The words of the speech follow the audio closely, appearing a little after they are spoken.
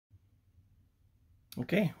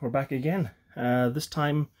Okay, we're back again. This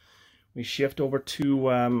time we shift over to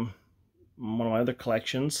one of my other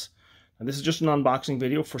collections. And this is just an unboxing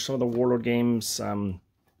video for some of the Warlord Games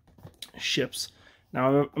ships.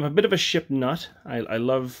 Now, I'm a bit of a ship nut. I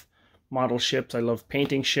love model ships. I love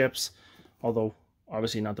painting ships, although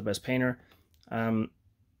obviously not the best painter.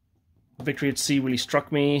 Victory at Sea really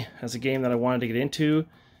struck me as a game that I wanted to get into.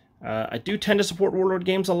 I do tend to support Warlord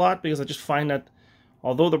Games a lot because I just find that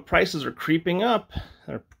although the prices are creeping up,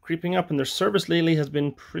 and their service lately has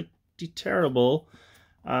been pretty terrible,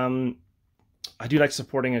 I do like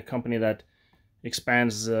supporting a company that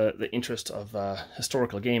expands the interest of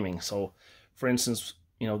historical gaming. So, for instance,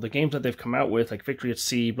 you know, the games that they've come out with, like Victory at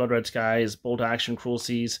Sea, Blood Red Skies, Bold Action, Cruel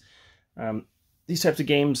Seas, these types of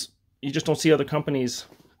games, you just don't see other companies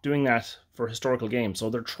doing that for historical games. So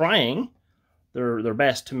they're trying their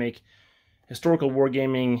best to make historical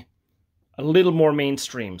wargaming a little more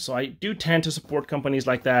mainstream. So I do tend to support companies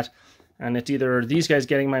like that, and it's either these guys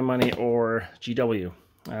getting my money or GW.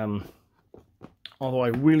 Although I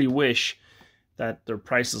really wish that their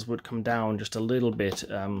prices would come down just a little bit.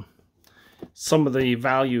 Some of the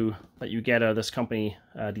value that you get out of this company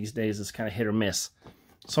these days is kind of hit or miss.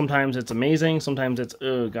 Sometimes it's amazing, sometimes it's,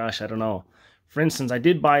 oh gosh, I don't know. For instance, I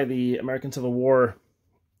did buy the American Civil War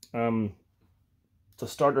the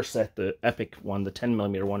starter set, the epic one, the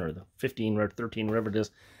 10mm one, or the 15 or 13, whatever it is.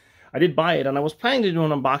 I did buy it, and I was planning to do an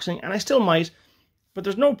unboxing, and I still might, but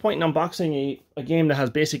there's no point in unboxing a game that has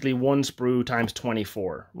basically one sprue times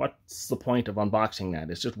 24. What's the point of unboxing that?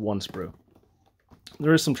 It's just one sprue.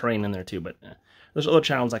 There is some terrain in there too, but there's other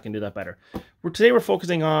channels that can do that better. Today we're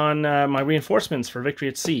focusing on my reinforcements for Victory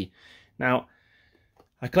at Sea. Now,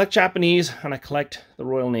 I collect Japanese, and I collect the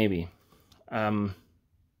Royal Navy.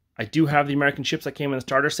 I do have the American ships that came in the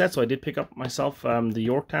starter set, so I did pick up myself the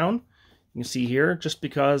Yorktown. You can see here, just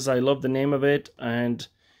because I love the name of it, and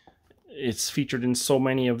it's featured in so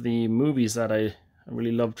many of the movies that I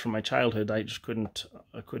really loved from my childhood. I couldn't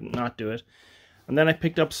not do it. And then I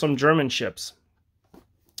picked up some German ships,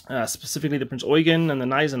 specifically the Prinz Eugen and the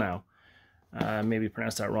Gneisenau. Maybe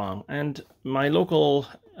pronounced that wrong. And my local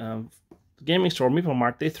gaming store, Meeple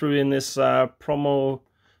Mark, they threw in this promo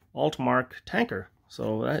Altmark tanker.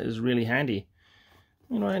 So that is really handy.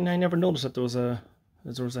 You know, I never noticed that there was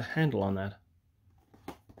a handle on that.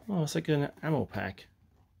 Oh, it's like an ammo pack.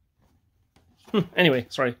 Anyway,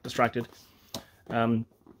 sorry, distracted. So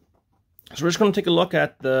we're just going to take a look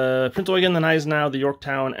at the Prinz Eugen, the Gneisenau, the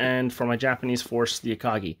Yorktown, and for my Japanese force, the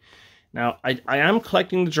Akagi. Now, I am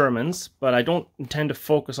collecting the Germans, but I don't intend to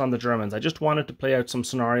focus on the Germans. I just wanted to play out some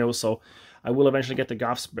scenarios, so I will eventually get the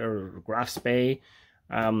Graf Spee.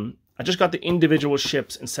 I just got the individual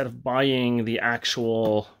ships instead of buying the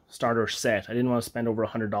actual starter set. I didn't want to spend over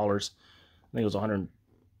 $100. I think it was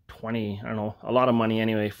 120. I don't know, a lot of money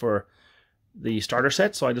anyway for the starter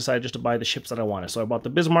set. So I decided just to buy the ships that I wanted. So I bought the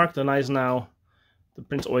Bismarck, the Gneisenau, the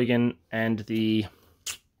Prinz Eugen, and the,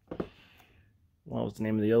 what was the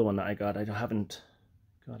name of the other one that I got? I haven't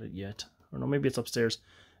got it yet. I don't know, maybe it's upstairs.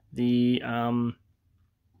 The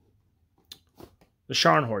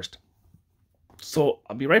Scharnhorst. So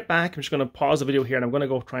I'll be right back. I'm just going to pause the video here, and I'm going to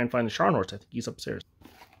go try and find the Scharnhorst. I think he's upstairs.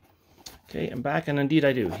 Okay, I'm back, and indeed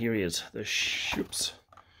I do. Here he is. The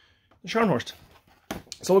Scharnhorst.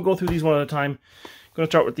 So we'll go through these one at a time. I'm going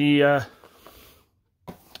to start with the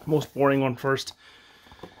most boring one first.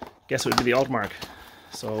 Guess it would be the Altmark.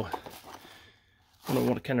 So I don't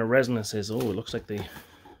know what kind of resin this is. Oh, it looks like the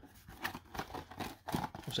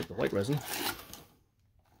white resin.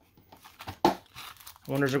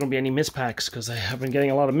 I wonder if there are going to be any mispacks, because I have been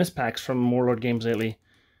getting a lot of mispacks from Warlord games lately.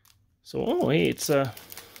 So, oh, hey, it's an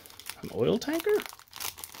oil tanker?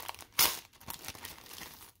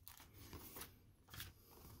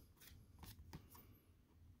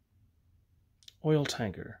 Oil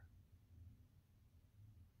tanker.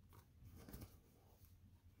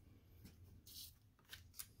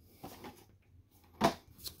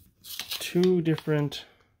 Two different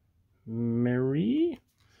Mary.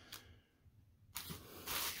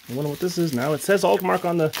 I wonder what this is now. It says Altmark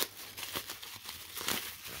on the...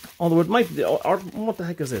 Although it might be... What the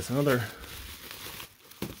heck is this? Another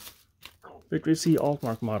Victory at Sea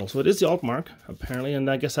Altmark model. So it is the Altmark, apparently, and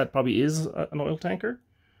I guess that probably is an oil tanker.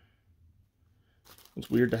 It's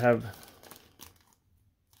weird to have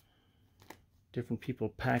different people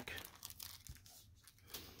pack...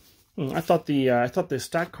 I thought the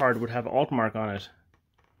stack card would have Altmark on it.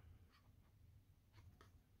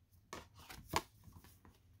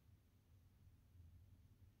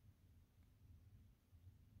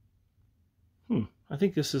 I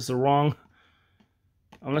think this is the wrong,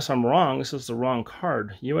 unless I'm wrong, this is the wrong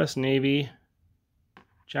card. U.S. Navy,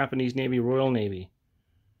 Japanese Navy, Royal Navy.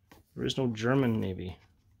 There is no German Navy.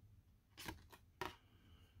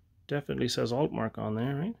 Definitely says Altmark on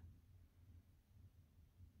there, right?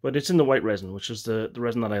 But it's in the white resin, which is the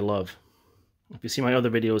resin that I love. If you see my other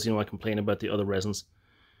videos, you know I complain about the other resins.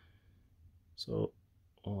 So,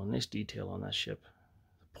 oh, nice detail on that ship.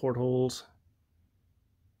 The portholes.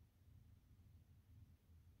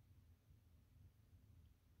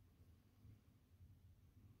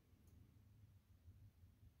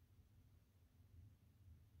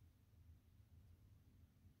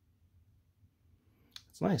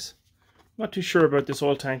 It's nice. Not too sure about this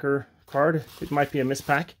oil tanker card. It might be a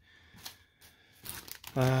mispack.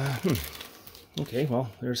 Okay, well,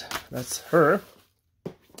 that's her.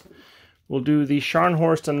 We'll do the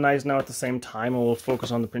Scharnhorst and Gneisenau at the same time, and we'll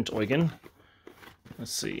focus on the Prinz Eugen.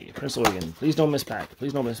 Let's see, Prinz Eugen. Please don't mispack.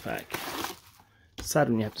 Please don't mispack. It's sad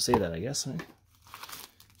when you have to say that, I guess.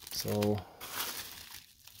 So,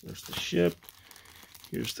 there's the ship.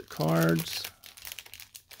 Here's the cards.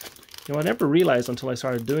 You know, I never realized until I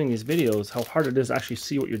started doing these videos how hard it is to actually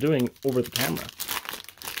see what you're doing over the camera.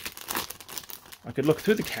 I could look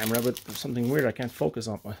through the camera, but there's something weird I can't focus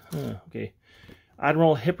on. Okay.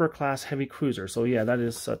 Admiral Hipper class heavy cruiser. So yeah,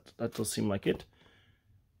 that does seem like it.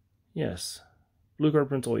 Yes. Blucher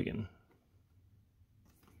Prinz Eugen.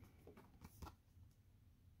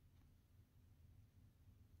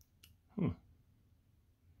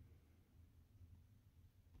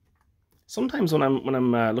 Sometimes when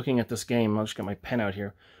I'm looking at this game, I'll just get my pen out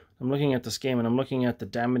here. I'm looking at this game and I'm looking at the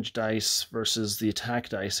damage dice versus the attack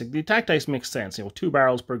dice. The attack dice makes sense. You know, 2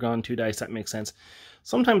 barrels per gun, 2 dice, that makes sense.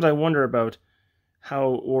 Sometimes I wonder about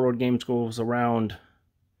how Warlord Games goes around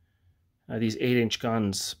these 8-inch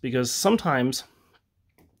guns, because sometimes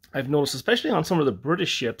I've noticed, especially on some of the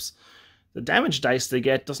British ships, the damage dice they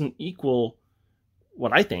get doesn't equal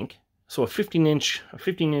what I think. So a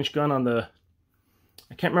 15-inch gun on the,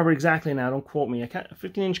 I can't remember exactly now, don't quote me. A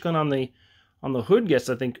 15-inch gun on the hood gets,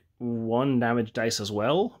 I think, 1 damage dice as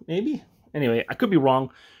well, maybe? Anyway, I could be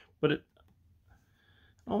wrong, but it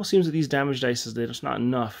almost seems that these damage dice, they're just not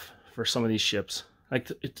enough for some of these ships.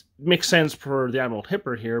 Like, it makes sense for the Admiral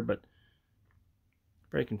Hipper here, but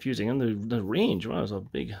very confusing. And the range, wow,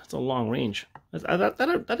 it's a long range. That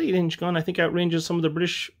 8-inch gun, I think, outranges some of the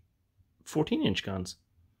British 14-inch guns.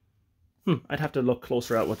 I'd have to look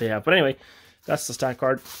closer at what they have. But anyway, that's the stat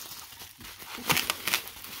card.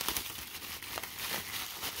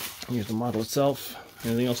 Here's the model itself.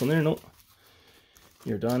 Anything else on there? Nope.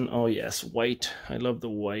 You're done. Oh yes, white. I love the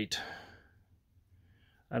white.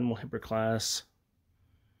 Admiral Hipper class.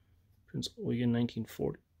 Prinz Eugen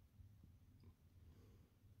 1940.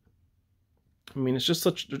 I mean, they're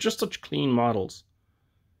just such clean models.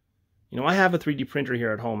 You know, I have a 3D printer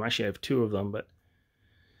here at home. Actually, I have 2 of them, but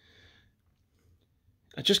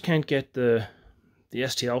I just can't get the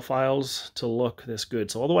STL files to look this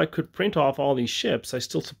good. So although I could print off all these ships, I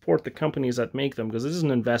still support the companies that make them, because this is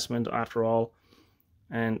an investment after all.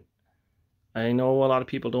 And I know a lot of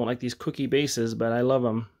people don't like these cookie bases, but I love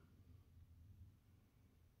them.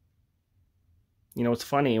 You know, it's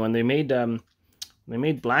funny, when they made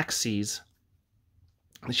Black Seas,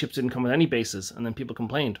 the ships didn't come with any bases, and then people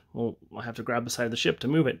complained. Well, I have to grab the side of the ship to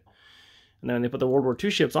move it. And then when they put the World War II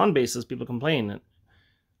ships on bases, people complain.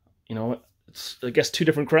 You know, it's, I guess, 2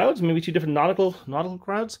 different crowds, maybe 2 different nautical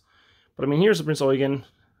crowds. But I mean, here's the Prinz Eugen.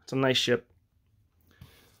 It's a nice ship.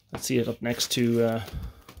 Let's see it up next to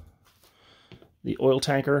the oil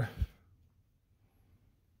tanker.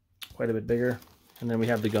 Quite a bit bigger. And then we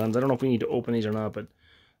have the guns. I don't know if we need to open these or not, but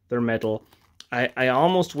they're metal. I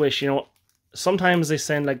almost wish, you know, sometimes they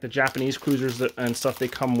send like the Japanese cruisers and stuff, they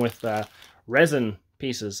come with resin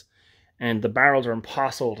pieces, and the barrels are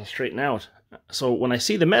impossible to straighten out. So when I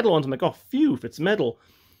see the metal ones, I'm like, oh, phew, if it's metal,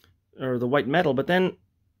 or the white metal. But then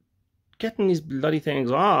getting these bloody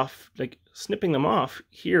things off, like snipping them off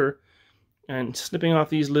here, and snipping off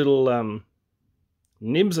these little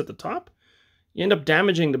nibs at the top, you end up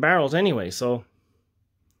damaging the barrels anyway. So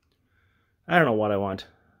I don't know what I want.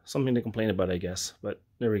 Something to complain about, I guess. But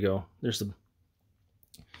there we go. There's the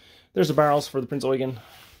barrels for the Prinz Eugen.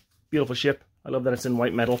 Beautiful ship. I love that it's in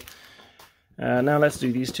white metal. Now let's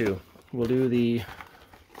do these 2. We'll do we'll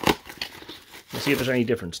see if there's any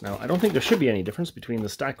difference. Now, I don't think there should be any difference between the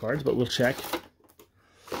stat cards, but we'll check.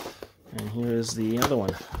 And here is the other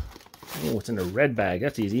one. Oh, it's in a red bag.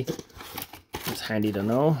 That's easy. It's handy to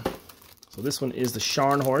know. So this one is the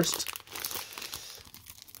Scharnhorst.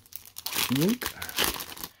 I'm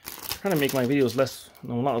trying to make my videos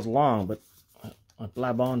not as long, but I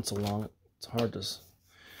blab on so long, it's hard to...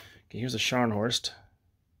 Okay, here's the Scharnhorst.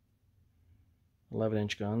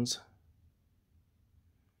 11-inch guns.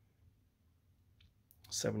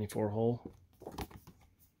 74 hole.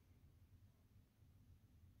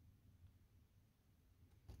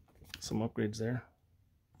 Some upgrades there.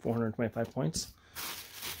 425 points.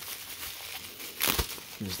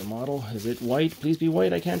 Here's the model. Is it white? Please be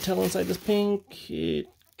white. I can't tell inside this pink. It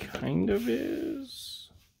kind of is.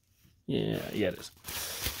 Yeah, it is.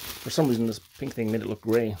 For some reason, this pink thing made it look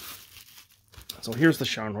gray. So here's the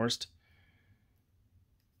Scharnhorst.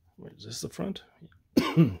 Where is this, the front?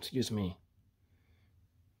 Excuse me.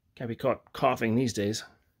 Can't be caught coughing these days.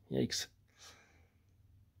 Yikes.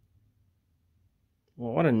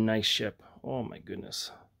 Well, what a nice ship. Oh my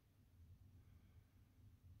goodness.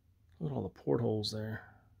 Look at all the portholes there.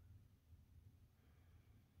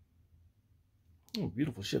 Oh,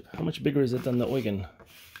 beautiful ship. How much bigger is it than the Eugen?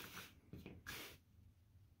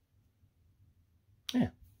 Yeah,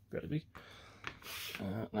 fairly big.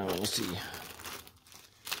 Now we'll see.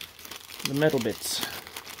 The metal bits.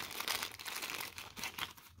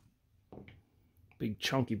 Big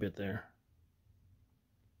chunky bit there.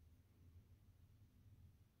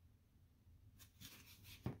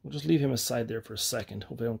 We'll just leave him aside there for a second.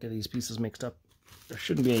 Hope I don't get these pieces mixed up. There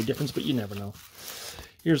shouldn't be any difference, but you never know.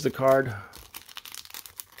 Here's the card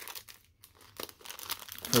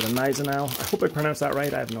for the Gneisenau. I hope I pronounced that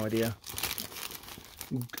right. I have no idea.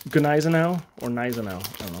 Gneisenau or Gneisenau?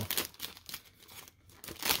 I don't know.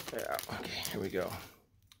 Yeah, okay, here we go.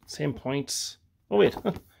 Same points. Oh wait,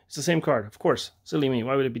 it's the same card. Of course. Silly me.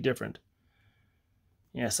 Why would it be different?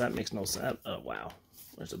 Yes, that makes no sense. Oh, wow.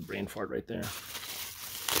 There's a brain fart right there.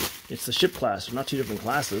 It's the ship class. They're not two different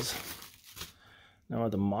classes. Now, are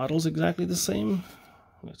the models exactly the same?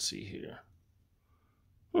 Let's see here.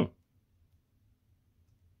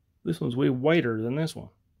 This one's way whiter than this one.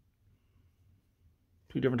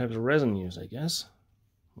 Two different types of resin used, I guess.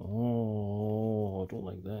 Oh, I don't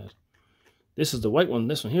like that. This is the white one.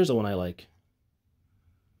 This one. Here's the one I like.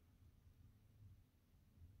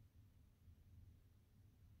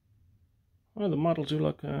 Oh, the models do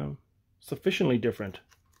look sufficiently different.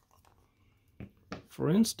 For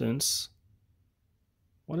instance,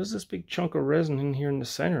 what is this big chunk of resin in here in the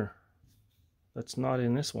center that's not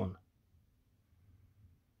in this one?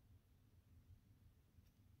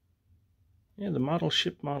 Yeah, the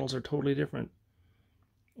ship models are totally different.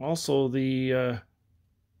 Also, the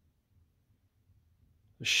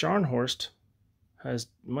Scharnhorst has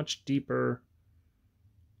much deeper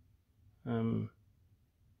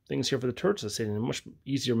things here for the turrets to sit in, much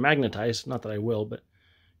easier magnetized. Not that I will, but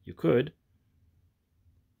you could.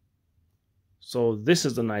 So this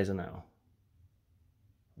is the Gneisenau.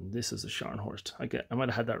 And this is the Scharnhorst. I might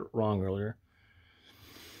have had that wrong earlier.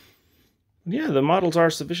 But yeah, the models are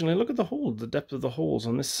sufficiently. Look at the hole, the depth of the holes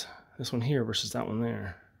on this one here versus that one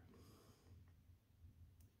there.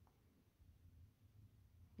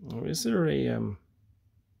 Or is there a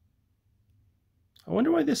I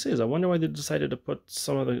wonder why this is. I wonder why they decided to put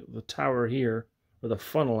some of the tower here, or the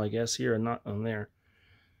funnel, I guess, here and not on there.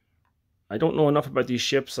 I don't know enough about these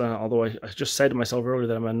ships, although I just said to myself earlier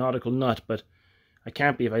that I'm a nautical nut, but I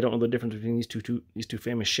can't be if I don't know the difference between these two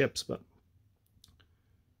famous ships. But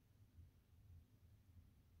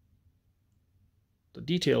the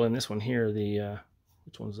detail in this one here,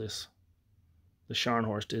 which one's this? The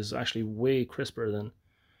Scharnhorst is actually way crisper than.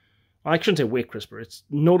 Well, I shouldn't say way crisper. It's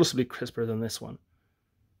noticeably crisper than this one.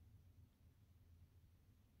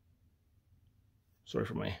 Sorry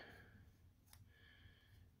for my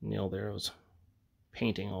nail there. I was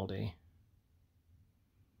painting all day.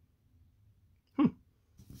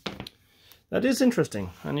 That is interesting.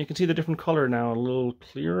 And you can see the different color now a little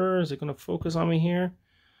clearer. Is it going to focus on me here?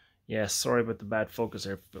 Yes, sorry about the bad focus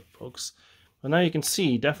there, folks. But now you can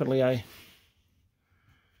see, definitely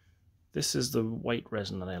this is the white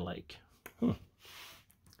resin that I like.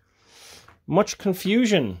 Much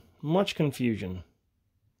confusion. Much confusion.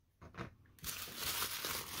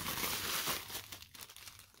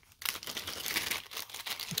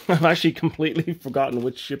 I've actually completely forgotten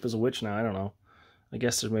which ship is which now. I don't know. I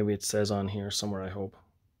guess maybe it says on here somewhere, I hope.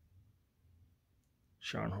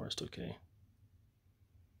 Scharnhorst, okay.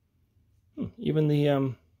 Even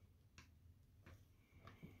the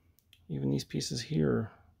even these pieces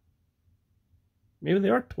here, maybe they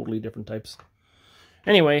are totally different types.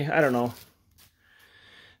 Anyway, I don't know.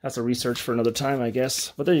 That's a research for another time, I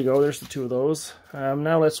guess. But there you go. There's the two of those.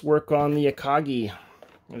 Now let's work on the Akagi.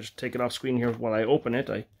 I'll just take it off screen here while I open it.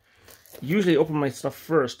 I usually open my stuff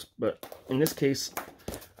first, but in this case,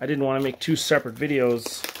 I didn't want to make two separate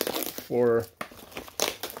videos for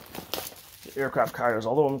the aircraft carriers,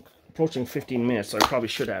 although I'm approaching 15 minutes, so I probably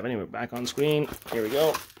should have. Anyway, back on screen. Here we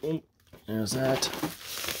go. Boom. There's that.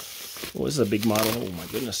 Oh, this is a big model. Oh my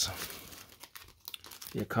goodness.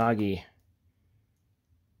 The Akagi.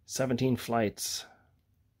 17 flights.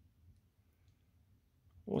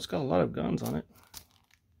 Well, it's got a lot of guns on it.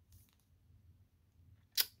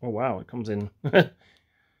 Oh wow, it comes in it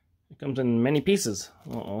comes in many pieces.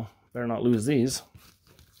 Uh-oh, better not lose these.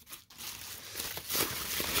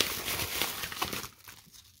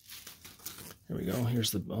 Here we go.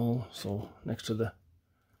 Here's the so next to the,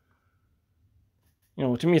 you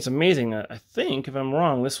know, to me it's amazing. I think, if I'm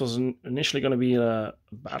wrong, this was initially going to be a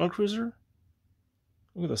battle cruiser.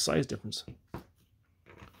 Look at the size difference.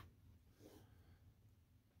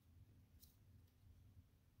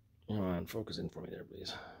 Come on, focus in for me there,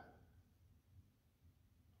 please.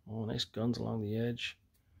 Oh, nice guns along the edge.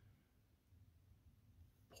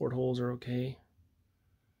 Portholes are okay.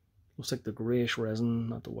 Looks like the grayish resin,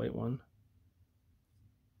 not the white one.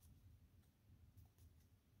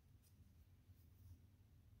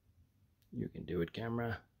 You can do it,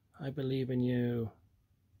 camera. I believe in you.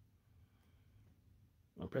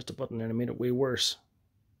 I pressed a button and it made it way worse.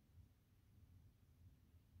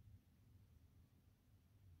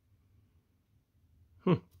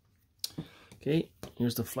 Okay,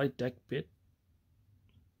 here's the flight deck bit.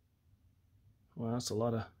 Wow, that's a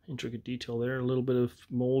lot of intricate detail there. A little bit of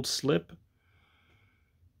mold slip.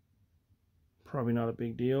 Probably not a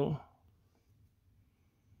big deal.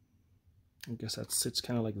 I guess that sits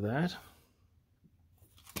kind of like that.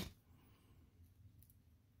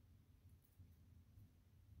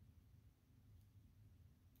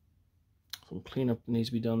 Some cleanup needs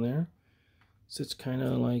to be done there. Sits kind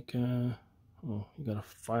of like, oh, you gotta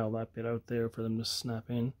file that bit out there for them to snap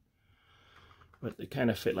in. But they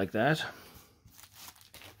kind of fit like that.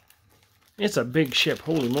 It's a big ship,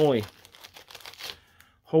 holy moly.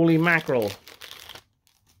 Holy mackerel.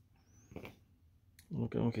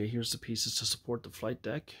 Okay, here's the pieces to support the flight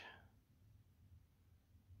deck.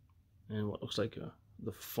 And what looks like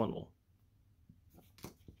the funnel.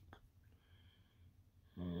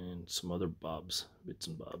 And some other bits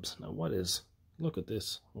and bobs. Now what is, look at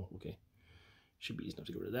this. Oh, okay. Should be easy enough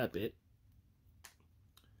to get rid of that bit.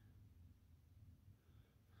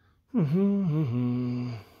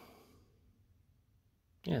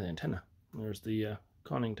 Yeah, the antenna. There's the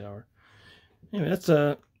conning tower. Anyway, that's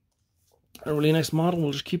a really nice model.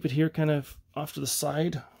 We'll just keep it here kind of off to the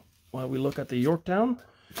side while we look at the Yorktown.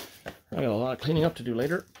 I got a lot of cleaning up to do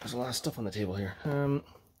later. There's a lot of stuff on the table here.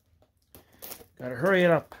 Gotta hurry it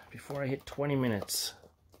up before I hit 20 minutes.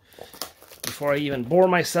 Before I even bore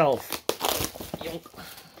myself.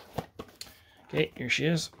 Okay, here she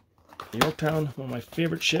is. Yorktown, one of my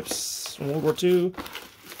favorite ships from World War II.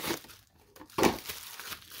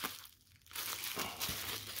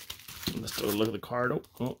 Let's go look at the card.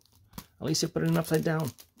 Oh, at least you put it upside down.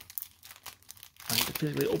 I have to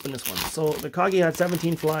physically open this one. So the Akagi had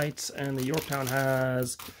 17 flights, and the Yorktown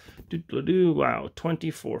has, wow,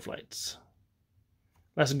 24 flights.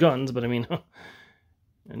 Less guns, but I mean,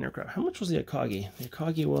 an aircraft. How much was the Akagi? The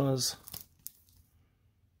Akagi was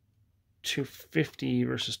 250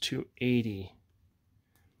 versus 280.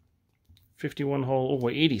 51 hull. Oh,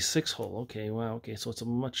 86 hull. Okay, wow. Okay, so it's a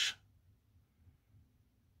much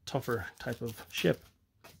tougher type of ship.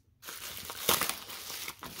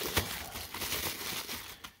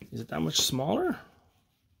 Is it that much smaller?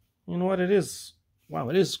 You know what it is? Wow,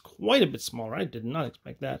 it is quite a bit smaller. I did not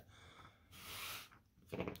expect that.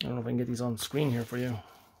 I don't know if I can get these on screen here for you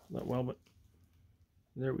that well, but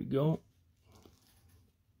there we go.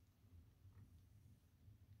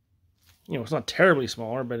 You know, it's not terribly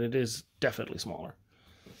smaller, but it is definitely smaller.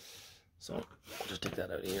 So I'll just take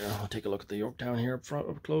that out of here. I'll take a look at the Yorktown here up front,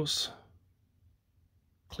 up close.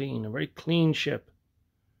 Clean, a very clean ship.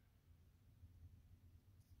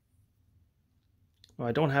 Well,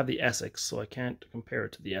 I don't have the Essex, so I can't compare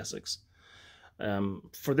it to the Essex.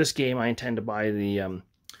 For this game, I intend to buy the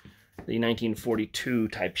 1942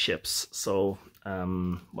 type ships. So,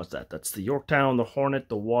 what's that? That's the Yorktown, the Hornet,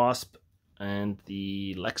 the Wasp, and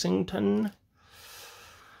the Lexington.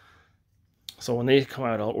 So when they come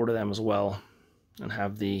out, I'll order them as well, and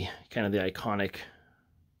have the kind of the iconic,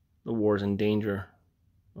 the war's in danger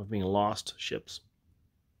of being lost ships.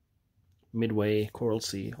 Midway, Coral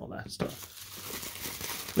Sea, all that stuff.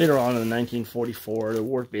 Later on in 1944, the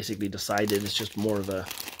war basically decided. It's just more of a,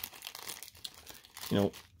 you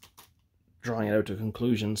know, drawing it out to a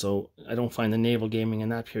conclusion. So I don't find the naval gaming in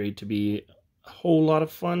that period to be a whole lot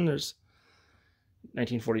of fun.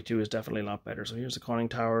 1942 is definitely a lot better. So here's the conning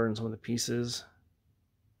tower and some of the pieces.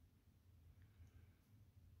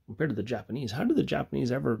 Compared to the Japanese, how did the Japanese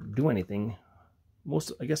ever do anything?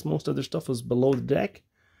 I guess most of their stuff was below the deck.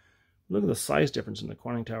 Look at the size difference in the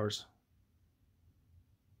conning towers.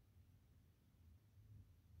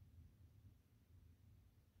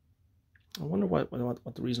 I wonder what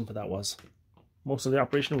the reason for that was. Most of the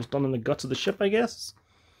operation was done in the guts of the ship, I guess,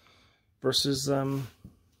 versus the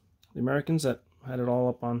Americans that had it all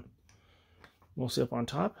up on, mostly up on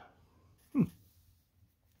top.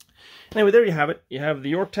 Anyway, there you have it. You have the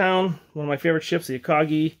Yorktown, one of my favorite ships, the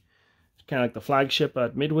Akagi. It's kind of like the flagship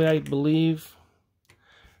at Midway, I believe.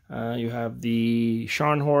 You have the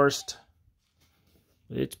Scharnhorst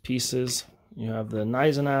with its pieces. You have the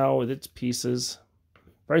Gneisenau with its pieces.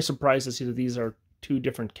 Very surprised to see that these are two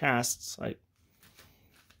different casts.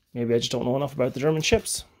 Maybe I just don't know enough about the German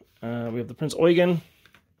ships. We have the Prinz Eugen,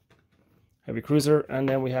 heavy cruiser, and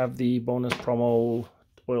then we have the bonus promo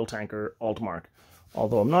oil tanker Altmark.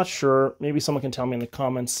 Although I'm not sure, maybe someone can tell me in the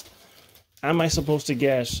comments, am I supposed to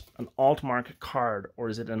get an Altmark card or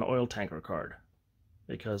is it an oil tanker card?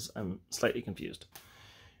 Because I'm slightly confused.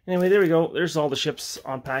 Anyway, there we go. There's all the ships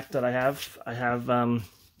unpacked that I have. I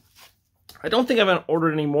don't think I've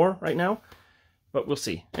ordered any more right now, but we'll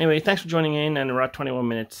see. Anyway, thanks for joining in, and we're at 21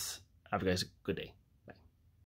 minutes. Have you guys a good day.